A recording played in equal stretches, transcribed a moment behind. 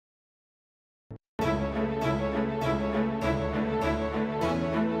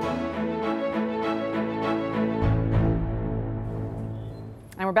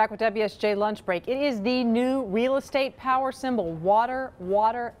We're back with WSJ Lunch Break. It is the new real estate power symbol. Water,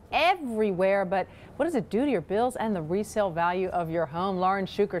 water everywhere. But what does it do to your bills and the resale value of your home? Lauren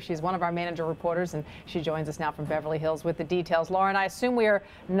Schuker, she's one of our manager reporters, and she joins us now from Beverly Hills with the details. Lauren, I assume we are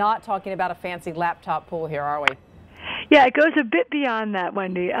not talking about a fancy laptop pool here, are we? Yeah, it goes a bit beyond that,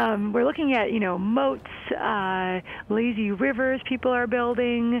 Wendy. We're looking at, moats, lazy rivers people are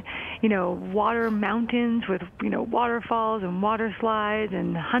building, water mountains with, waterfalls and water slides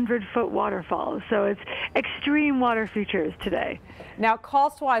and 100-foot waterfalls. So it's extreme water features today. Now,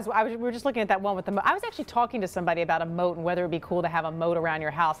 cost-wise, we were just looking at that one with the moat. I was actually talking to somebody about a moat and whether it would be cool to have a moat around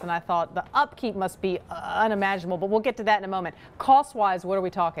your house, and I thought the upkeep must be unimaginable, but we'll get to that in a moment. Cost-wise, what are we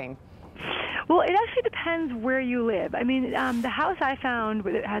talking? Well, it actually depends where you live. I mean, the house I found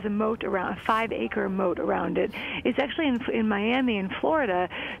that has a moat around, a 5-acre moat around it, is actually in Miami in Florida.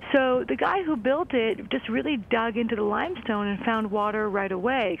 So the guy who built it just really dug into the limestone and found water right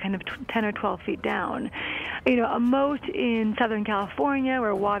away, kind of 10 or 12 feet down. A moat in Southern California,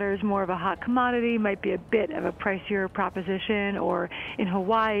 where water is more of a hot commodity, might be a bit of a pricier proposition, or in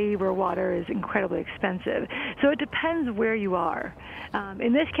Hawaii, where water is incredibly expensive. So it depends where you are.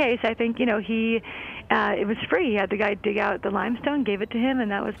 In this case, I think, it was free. He had the guy dig out the limestone, gave it to him,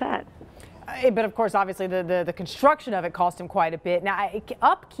 and that was that. But of course, obviously, the construction of it cost him quite a bit. Now,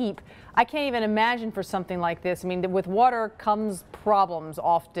 upkeep, I can't even imagine for something like this. I mean, with water comes problems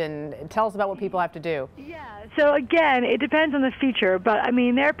often. Tell us about what people have to do. Yeah, so again, it depends on the feature, but I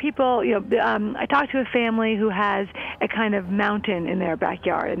mean, there are people, I talked to a family who has a kind of mountain in their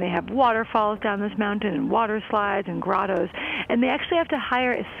backyard, and they have waterfalls down this mountain and water slides and grottos, and they actually have to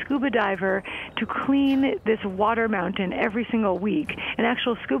hire a scuba diver to clean this water mountain every single week, an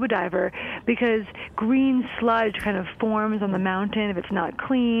actual scuba diver, because green sludge kind of forms on the mountain if it's not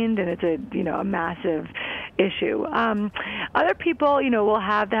cleaned, and it's a massive issue. Other people, will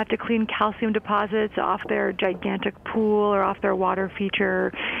have to clean calcium deposits off their gigantic pool or off their water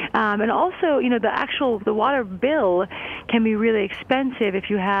feature. And also, the water bill can be really expensive if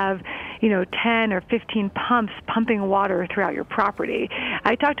you have, 10 or 15 pumps pumping water throughout your property.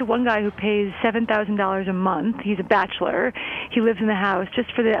 I talked to one guy who pays $7,000 a month. He's a bachelor. He lives in the house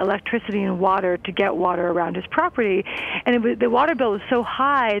just for the electricity and water to get water around his property. And the water bill was so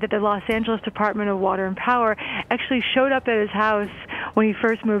high that the Los Angeles Department of Water and Power actually showed up at his house when he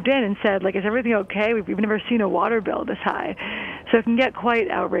first moved in and said, is everything okay? We've never seen a water bill this high. So it can get quite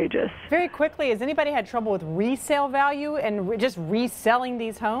outrageous. Very quickly, has anybody had trouble with resale value and just reselling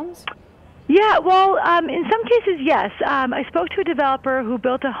these homes? Yeah, well, in some cases, yes. I spoke to a developer who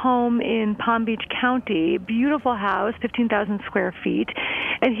built a home in Palm Beach County, beautiful house, 15,000 square feet,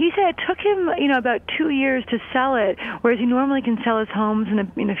 and he said it took him, about 2 years to sell it, whereas he normally can sell his homes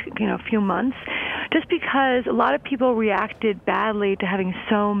in a few months, just because a lot of people reacted badly to having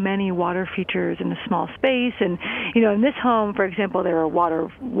so many water features in a small space. And, in this home, for example, there are water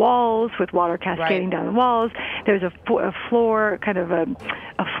walls with water cascading down the walls. There's a floor, kind of a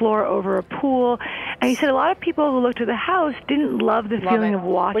floor over a pool. And he said a lot of people who looked at the house didn't love the feeling of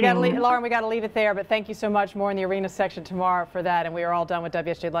walking. Lauren, we got to leave it there, but thank you so much. More in the arena section tomorrow for that. And we are all done with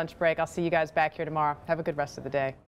WSJ Lunch Break. I'll see you guys back here tomorrow. Have a good rest of the day.